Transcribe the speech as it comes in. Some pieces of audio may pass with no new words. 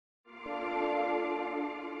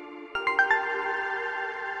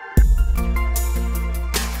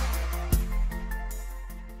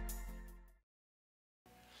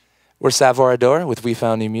We're Savoir with We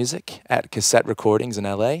Found New Music at Cassette Recordings in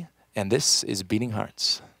LA, and this is Beating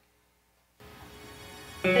Hearts.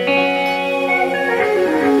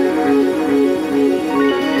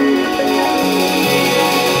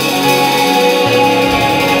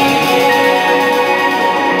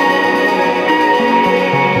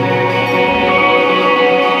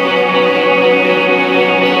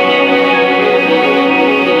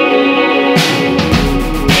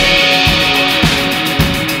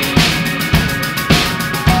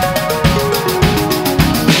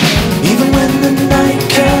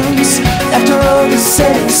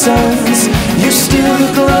 Setting suns, you're still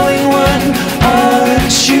the glowing one,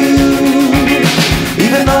 aren't you?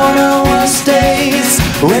 Even on our worst days,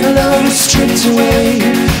 when love was stripped away,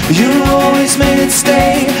 you always made it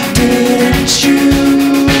stay, didn't you?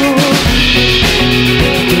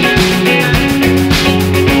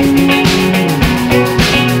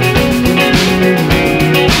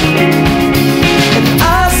 And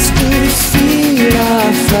I still feel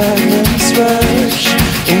our fragments rush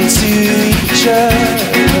into each other,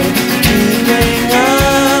 keeping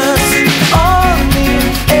us on the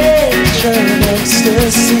edge of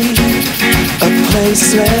ecstasy, a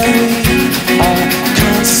place where we are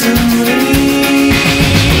constantly.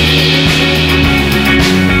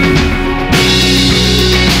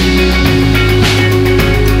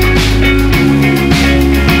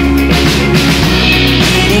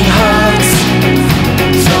 Beating hearts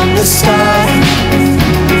from the start,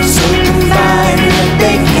 so combined that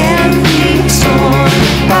they can't be torn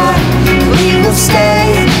apart. We will stay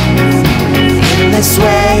in this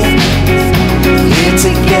way, here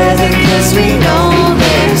together, 'cause we know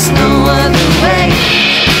there's no other way.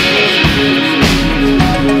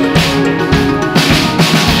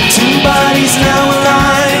 Two bodies now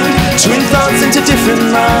aligned, twin thoughts into different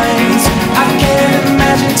minds. I can't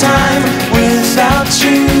imagine time without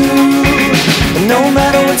you. No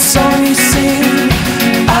matter what song you sing,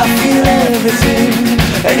 I feel everything.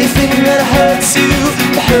 Anything that hurts you,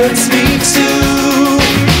 hurts me too.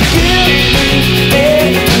 Give me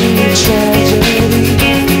any tragedy,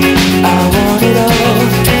 I want it all.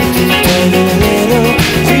 And a little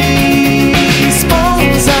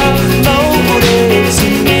response, I'll notice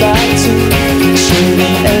you by two.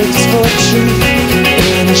 Trading eggs for truth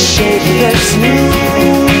in a shape that's new.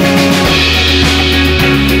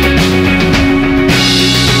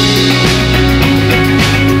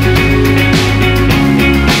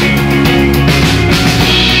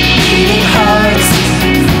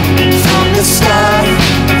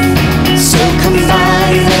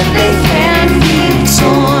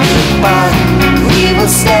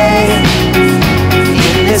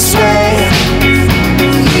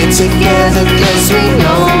 Together, 'cause we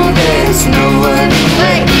know there's no other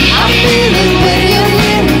way. I feel it when you're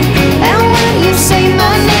near me, and when you say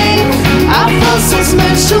my name, I feel so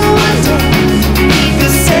much to wonder. The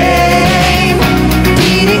same,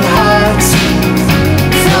 beating hearts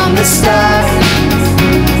from the start.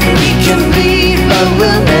 We can bleed, but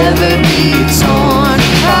we'll never be torn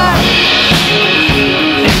apart.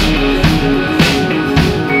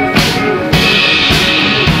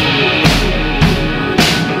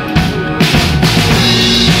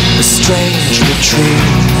 Strange retreat